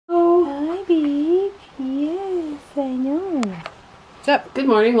up? Good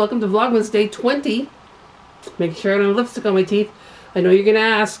morning. Welcome to Vlogmas Day 20. Make sure I don't have lipstick on my teeth. I know you're going to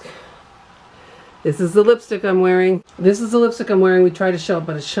ask. This is the lipstick I'm wearing. This is the lipstick I'm wearing. We tried to show it,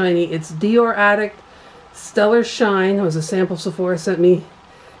 but it's shiny. It's Dior Addict Stellar Shine. It was a sample Sephora sent me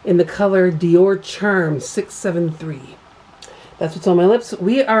in the color Dior Charm 673. That's what's on my lips.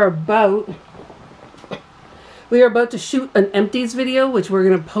 We are about to shoot an empties video, which we're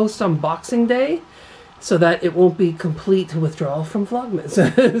going to post on Boxing Day, so that it won't be complete withdrawal from Vlogmas.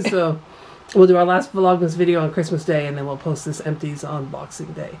 So we'll do our last Vlogmas video on Christmas Day, and then we'll post this empties on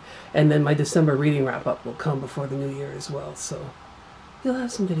Boxing Day. And then my December reading wrap-up will come before the new year as well. So you'll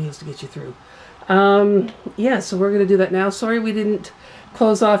have some videos to get you through. Yeah, so we're going to do that now. Sorry we didn't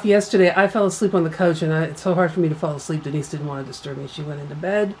close off yesterday. I fell asleep on the couch, and it's so hard for me to fall asleep. Denise didn't want to disturb me. She went into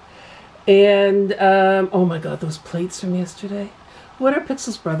bed. And, oh my god, those plates from yesterday. What are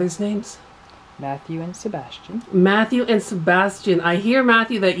Pixel's brothers' names? Matthew and Sebastian. Matthew and Sebastian. I hear,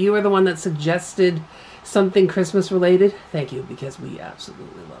 Matthew, that you are the one that suggested something Christmas related. Thank you, because we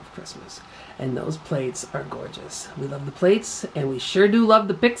absolutely love Christmas. And those plates are gorgeous. We love the plates, and we sure do love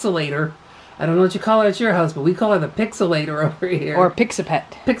the Pixelator. I don't know what you call her at your house, but we call her the Pixelator over here. Or Pixapet.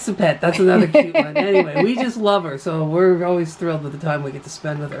 Pixapet, that's another cute one. Anyway, we just love her, so we're always thrilled with the time we get to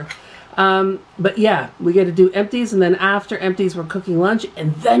spend with her. But yeah, we get to do empties, and then after empties, we're cooking lunch,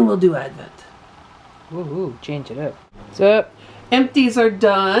 and then we'll do Advent. Woohoo, change it up. What's up? Empties are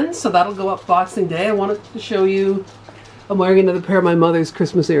done, so that'll go up Boxing Day. I wanted to show you, I'm wearing another pair of my mother's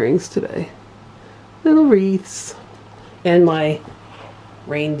Christmas earrings today. Little wreaths. And my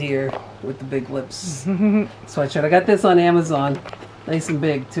reindeer with the big lips sweatshirt. I got this on Amazon. Nice and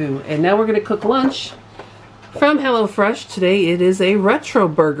big, too. And now we're going to cook lunch from HelloFresh. Today it is a retro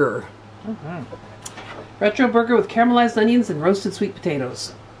burger. Retro burger with caramelized onions and roasted sweet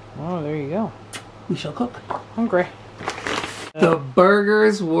potatoes. Oh, there you go. We shall cook. Hungry. The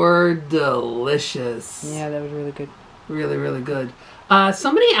burgers were delicious. Yeah, that was really good. Really, really good.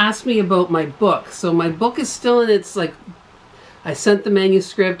 Somebody asked me about my book. So my book is still in its, like, I sent the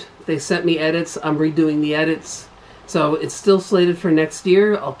manuscript. They sent me edits. I'm redoing the edits. So it's still slated for next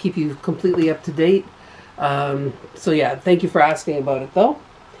year. I'll keep you completely up to date. So yeah, thank you for asking about it, though.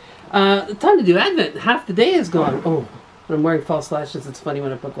 Time to do Advent. Half the day is gone. Oh, I'm wearing false lashes. It's funny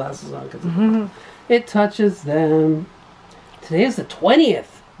when I put glasses on because it touches them. Today is the 20th.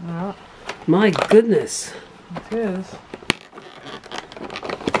 Yeah. My goodness. It is.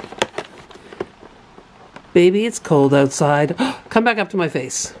 Baby, it's cold outside. Come back up to my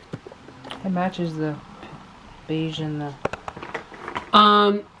face. It matches the beige and the...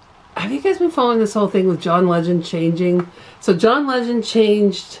 Have you guys been following this whole thing with John Legend changing? So John Legend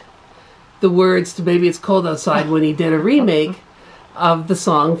changed the words to Baby It's Cold Outside when he did a remake of the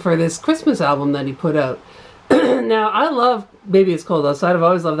song for this Christmas album that he put out. Now, I love Baby It's Cold Outside. I've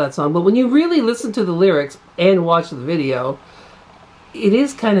always loved that song. But when you really listen to the lyrics and watch the video, it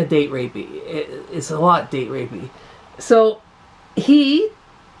is kind of date rapey. It's a lot date rapey. So he,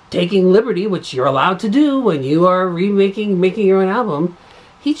 taking liberty, which you're allowed to do when you are making your own album,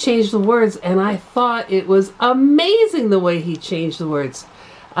 he changed the words, and I thought it was amazing the way he changed the words.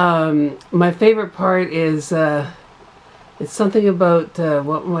 My favorite part is it's something about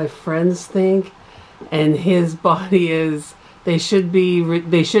what my friends think, and his body is they should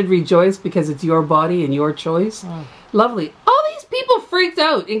rejoice because it's your body and your choice. Lovely. All these people freaked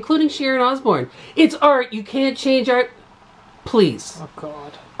out, including Sharon Osbourne. It's art. You can't change art. Please. Oh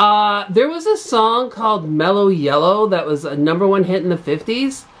God. There was a song called Mellow Yellow that was a #1 hit in the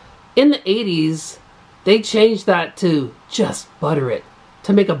 50s. In the 80s, they changed that to Just Butter It,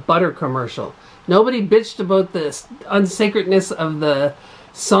 to make a butter commercial. Nobody bitched about the unsacredness of the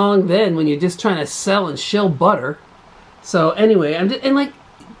song then when you're just trying to sell and shill butter. So anyway,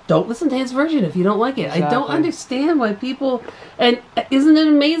 don't listen to his version if you don't like it. Exactly. I don't understand why people... And isn't it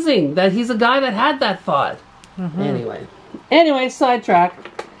amazing that he's a guy that had that thought? Anyway,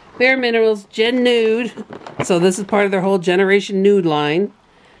 sidetrack. Bare Minerals Gen Nude. So this is part of their whole Generation Nude line.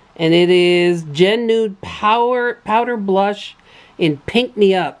 And it is Gen Nude Powder Blush in Pink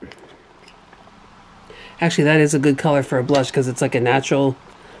Me Up. Actually, that is a good color for a blush because it's like a natural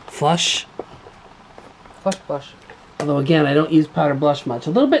flush. Flush blush. Although, again, I don't use powder blush much. A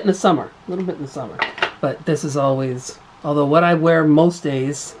little bit in the summer. But this is always... Although what I wear most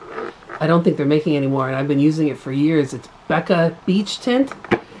days, I don't think they're making anymore, and I've been using it for years. It's Becca Beach Tint.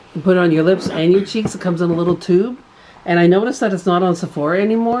 You put it on your lips and your cheeks. It comes in a little tube. And I noticed that it's not on Sephora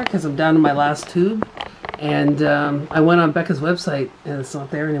anymore because I'm down to my last tube. And I went on Becca's website, and it's not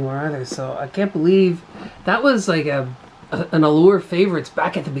there anymore either. So I can't believe... That was like an Allure Favorites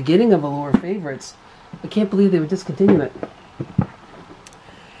back at the beginning of Allure Favorites. I can't believe they would discontinue it.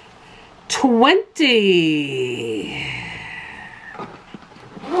 20.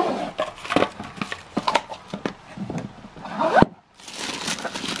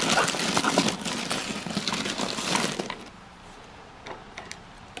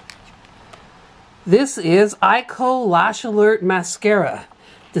 This is Ico Lash Alert Mascara.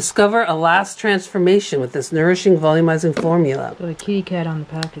 Discover a lash transformation with this nourishing volumizing formula. Got a kitty cat on the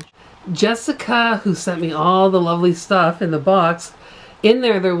package. Jessica, who sent me all the lovely stuff in the box, in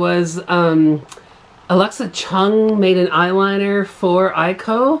there was Alexa Chung made an eyeliner for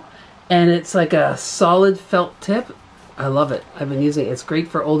Ico, and it's like a solid felt tip. I love it. I've been using it. It's great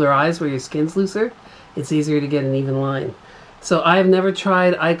for older eyes where your skin's looser. It's easier to get an even line. So I've never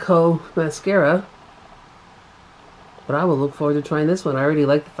tried Ico mascara, but I will look forward to trying this one. I already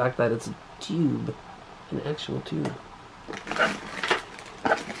like the fact that it's a tube, an actual tube.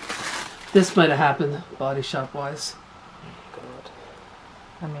 This might have happened Body Shop wise. God.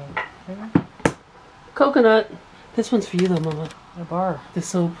 I mean, yeah. Coconut. This one's for you though, Mama. A bar. The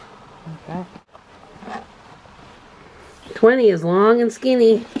soap. Okay. 20 is long and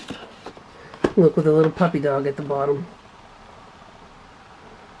skinny. Look, with a little puppy dog at the bottom.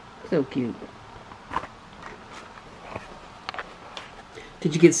 So cute.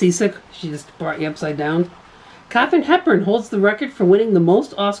 Did you get seasick? She just brought you upside down. Katharine Hepburn holds the record for winning the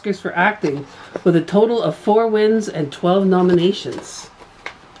most Oscars for acting with a total of 4 wins and 12 nominations.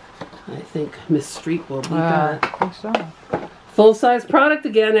 I think Miss Streep will beat that. I think so. Full-size product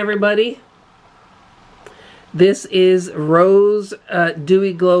again, everybody. This is Rose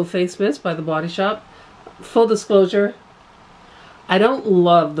Dewy Glow Face Mist by The Body Shop. Full disclosure, I don't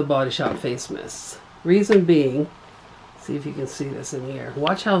love The Body Shop face mists. Reason being, see if you can see this in the air.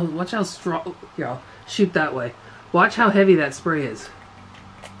 Watch how strong. Here, I'll shoot that way. Watch how heavy that spray is.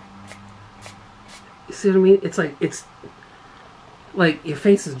 You see what I mean? It's like your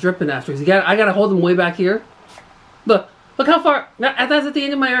face is dripping afterwards. I gotta hold them way back here. Look how far. That's at the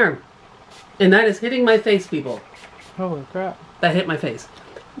end of my arm, and that is hitting my face, people. Holy crap! That hit my face.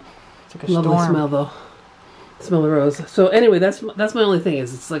 It's like a Lovely storm. smell though. Smell the rose. So anyway, that's my only thing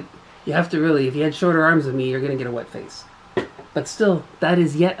is it's like you have to really, if you had shorter arms than me, you're gonna get a wet face. But still, that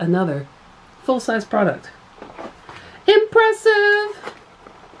is yet another full-size product. Impressive!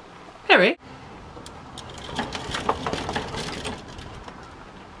 Harry.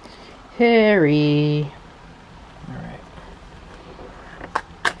 Harry. Alright.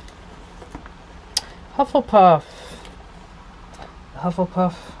 Hufflepuff.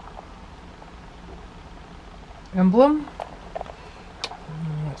 Hufflepuff emblem.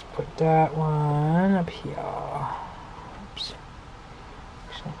 Let's put that one up here. Oops.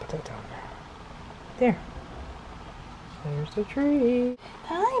 Actually, I'll put that down there. There. There's the tree.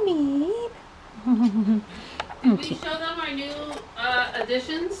 Hi, Meep. Did we show them our new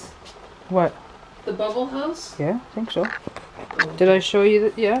additions? What? The bubble house? Yeah, I think so. Did I show you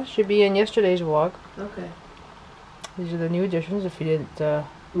that? Yeah, should be in yesterday's vlog. Okay. These are the new additions if you didn't,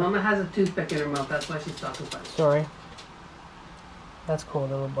 Mama has a toothpick in her mouth, that's why she's talking fast. sorry. That's cool,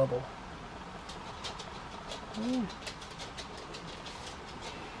 the little bubble. Oh, yeah.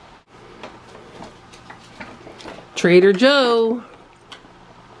 Trader Joe.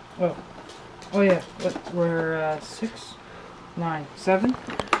 Oh. Oh yeah, what, we're 6, 9, 7?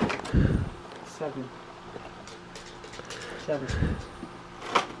 7. 7.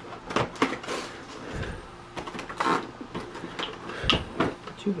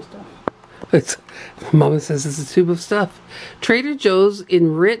 Tube of stuff. Mama says it's a tube of stuff. Trader Joe's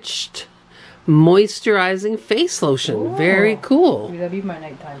Enriched Moisturizing Face Lotion. Ooh. Very cool. Maybe that'd be my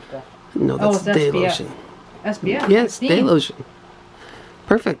nighttime stuff. No, Oh, that's it's day SPF. lotion. SPF? Yes, 16. day lotion.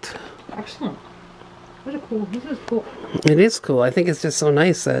 Perfect. Excellent. What a cool, this is cool. It is cool. I think it's just so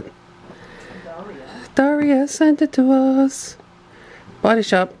nice that Daria sent it to us. Body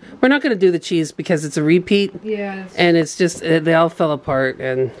Shop. We're not going to do the cheese because it's a repeat. Yeah. And it's just, they all fell apart.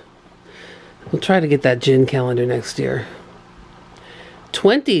 And we'll try to get that gin calendar next year.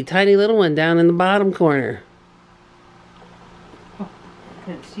 20, tiny little one down in the bottom corner. Oh, I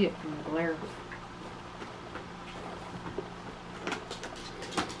couldn't see it from the glare.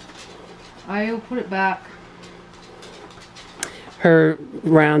 I'll put it back. Her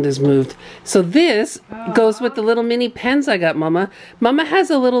round is moved. So this goes with the little mini pens I got, Mama. Mama has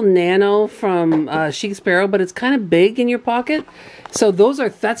a little nano from Chic Sparrow, but it's kind of big in your pocket. So those are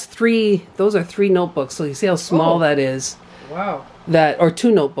three notebooks. So you see how small that is. Wow. Or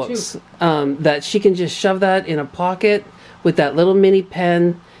 2 notebooks. That she can just shove that in a pocket with that little mini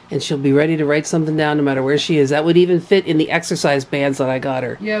pen, and she'll be ready to write something down no matter where she is. That would even fit in the exercise bands that I got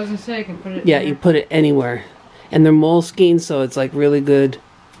her. Yeah, I was gonna say I can put it. Yeah, you put it anywhere. And they're Moleskine, so it's like really good.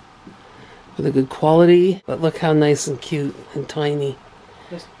 with a good quality. But look how nice and cute and tiny.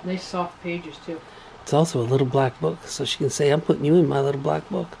 Just nice soft pages too. It's also a little black book, so she can say, I'm putting you in my little black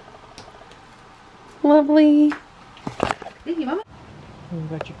book. Lovely. Thank you, Mama. You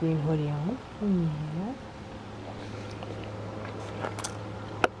got your green hoodie on. Yeah.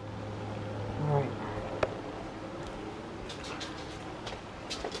 Alright.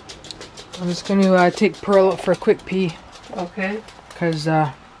 I'm just going to take Pearl out for a quick pee. Okay. Because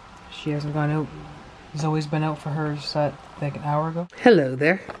she hasn't gone out. Zoe's been out for hers like an hour ago. Hello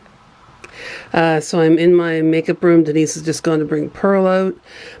there. So I'm in my makeup room. Denise has just gone to bring Pearl out.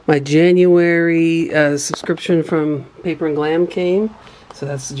 My January subscription from Paper and Glam came. So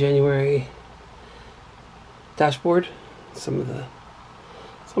that's the January dashboard. Some of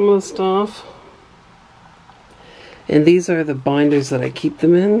the stuff. And these are the binders that I keep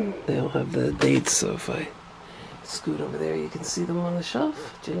them in. They all have the dates, so if I scoot over there you can see them on the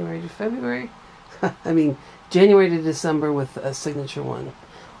shelf. January to February. I mean January to December with a signature one.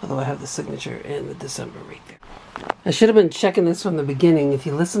 Although I have the signature and the December right there. I should have been checking this from the beginning. If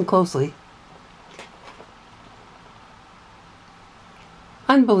you listen closely.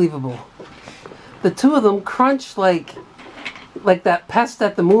 Unbelievable. The two of them crunch like that pest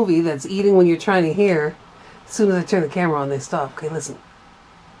at the movie that's eating when you're trying to hear. As soon as I turn the camera on, they stop. Okay, listen.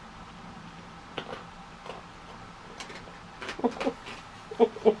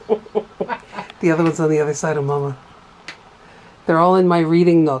 The other one's on the other side of Mama. They're all in my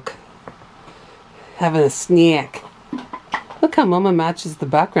reading nook. Having a snack. Look how Mama matches the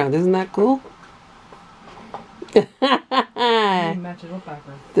background. Isn't that cool? Matches what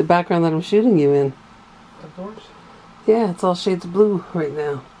background? The background that I'm shooting you in. Outdoors? Yeah, it's all shades of blue right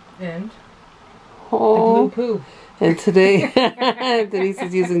now. And? Oh. The blue poo. And today, Denise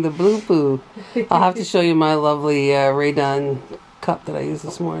is using the blue poo. I'll have to show you my lovely Raydon cup that I used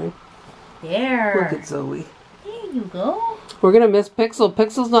this morning. There. Look at Zoe. There you go. We're going to miss Pixel.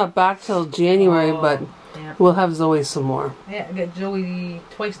 Pixel's not back till January, but yeah. We'll have Zoe some more. Yeah, I got Zoe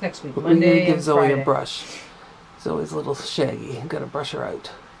twice next week. We're Monday going to give and Zoe Friday. a brush. Zoe's a little shaggy. Got to brush her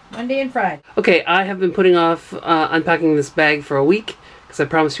out. Monday and Friday. Okay, I have been putting off unpacking this bag for a week because I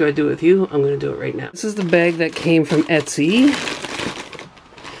promised you I'd do it with you. I'm going to do it right now. This is the bag that came from Etsy.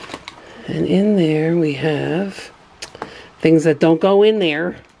 And in there we have things that don't go in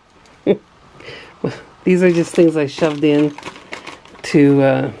there. These are just things I shoved in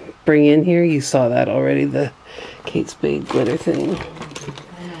to bring in here. You saw that already, the Kate Spade glitter thing.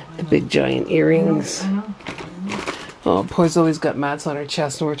 The big giant earrings. Oh, poor Zoe's got mats on her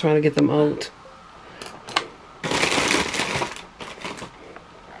chest and we're trying to get them out.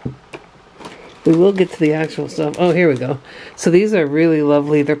 We will get to the actual stuff. Oh, here we go. So these are really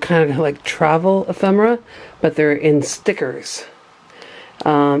lovely. They're kind of like travel ephemera, but they're in stickers.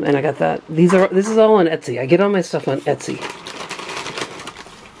 And I got that. This is all on Etsy. I get all my stuff on Etsy.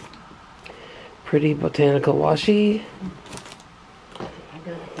 Pretty botanical washi.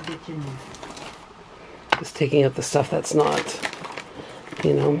 Just taking out the stuff that's not,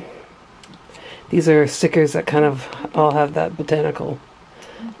 you know. These are stickers that kind of all have that botanical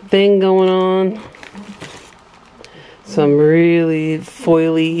thing going on. Some really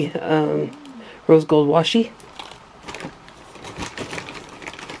foily rose gold washi.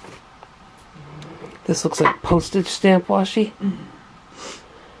 This looks like postage stamp washi.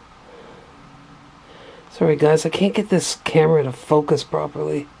 Sorry guys, I can't get this camera to focus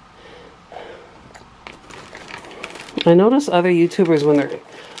properly. I notice other YouTubers, when their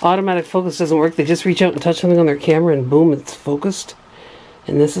automatic focus doesn't work, they just reach out and touch something on their camera and boom, it's focused.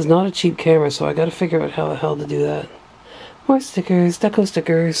 And this is not a cheap camera, so I gotta figure out how the hell to do that. More stickers, deco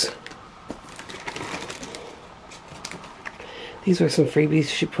stickers. These were some freebies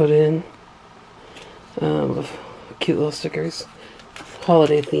she put in. Cute little stickers.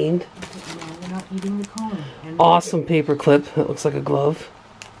 Holiday themed. We're not eating the cone. Awesome paper clip that looks like a glove.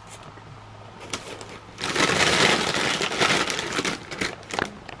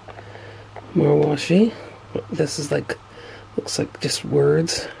 More washi. This is like, looks like just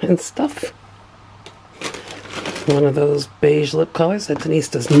words and stuff. One of those beige lip colors that Denise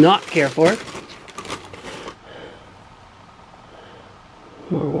does not care for.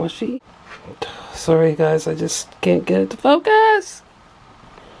 More washi. Sorry guys, I just can't get it to focus.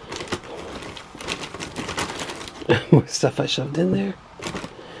 More stuff I shoved in there.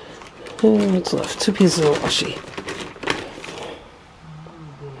 And what's left? 2 pieces of washi.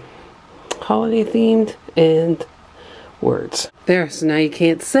 Holiday themed and words. There, so now you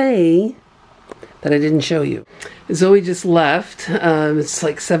can't say that I didn't show you. Zoe just left. It's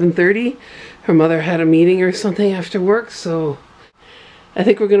like 7:30. Her mother had a meeting or something after work, so I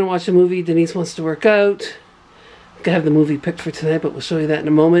think we're going to watch a movie. Denise wants to work out. I have the movie picked for tonight, but we'll show you that in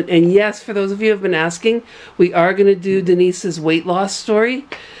a moment. And yes, for those of you who have been asking, we are going to do Denise's weight loss story.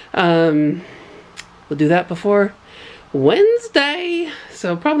 We'll do that before Wednesday,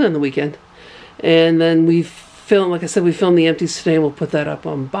 so probably on the weekend. And then we filmed, like I said, we filmed the empties today, and we'll put that up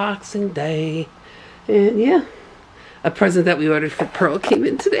on Boxing Day. And yeah, a present that we ordered for Pearl came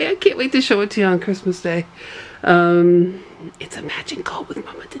in today. I can't wait to show it to you on Christmas Day. It's a matching coat with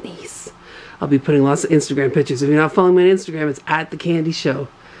Mama Denise. I'll be putting lots of Instagram pictures. If you're not following me on Instagram, it's @TheCandyShow.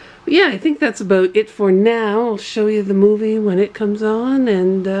 But yeah, I think that's about it for now. I'll show you the movie when it comes on.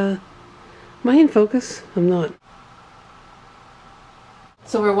 And am I in focus? I'm not.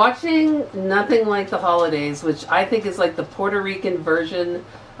 So we're watching Nothing Like the Holidays, which I think is like the Puerto Rican version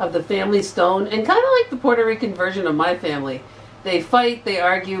of the Family Stone, and kind of like the Puerto Rican version of My Family. They fight, they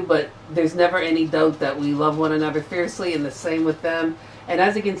argue, but there's never any doubt that we love one another fiercely, and the same with them. And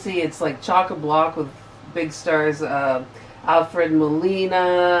as you can see, it's like chock-a-block with big stars. Alfred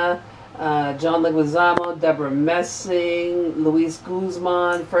Molina, John Leguizamo, Deborah Messing, Luis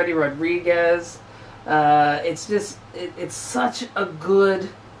Guzman, Freddie Rodriguez. It's just, it's such a good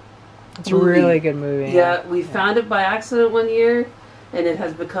It's movie. A really good movie. Yeah, we found it by accident one year, and it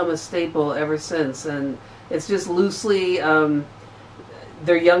has become a staple ever since. And it's just loosely,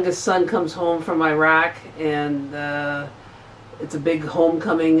 their youngest son comes home from Iraq, and it's a big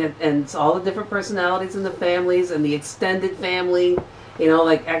homecoming, and it's all the different personalities in the families and the extended family, you know,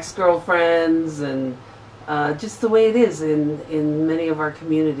 like ex-girlfriends, and just the way it is in many of our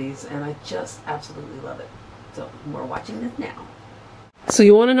communities. And I just absolutely love it. So we're watching this now. So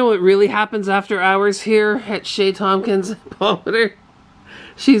you want to know what really happens after hours here at Shay Tompkins Polliter?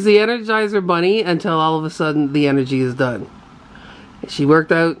 She's the Energizer Bunny until all of a sudden the energy is done. She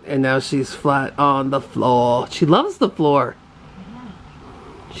worked out and now she's flat on the floor. She loves the floor.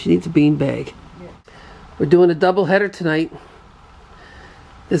 She needs a beanbag. We're doing a double header tonight.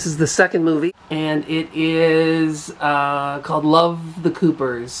 This is the second movie, and it is called Love the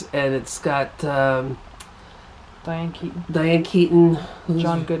Coopers, and it's got Diane Keaton,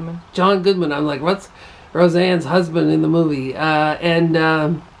 John Goodman. John Goodman. I'm like, what's Roseanne's husband in the movie? And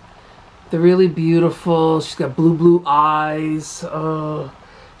they're really beautiful. She's got blue eyes.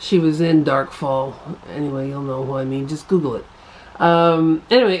 She was in Darkfall. Anyway, you'll know who I mean. Just Google it.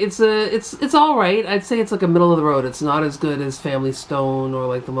 Anyway, it's all right. I'd say it's like a middle of the road. It's not as good as Family Stone or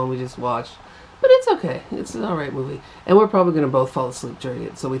like the one we just watched, but it's okay. It's an all right movie, and we're probably going to both fall asleep during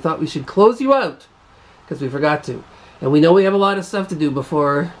it. So we thought we should close you out because we forgot to, and we know we have a lot of stuff to do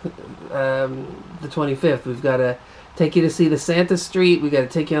before the 25th. We've got to take you to see the Santa Street. We got to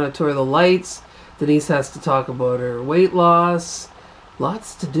take you on a tour of the lights. Denise has to talk about her weight loss.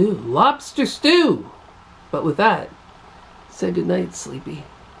 Lots to do. Lobster stew. But with that, say goodnight, Sleepy.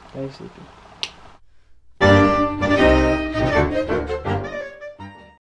 Hey, Sleepy.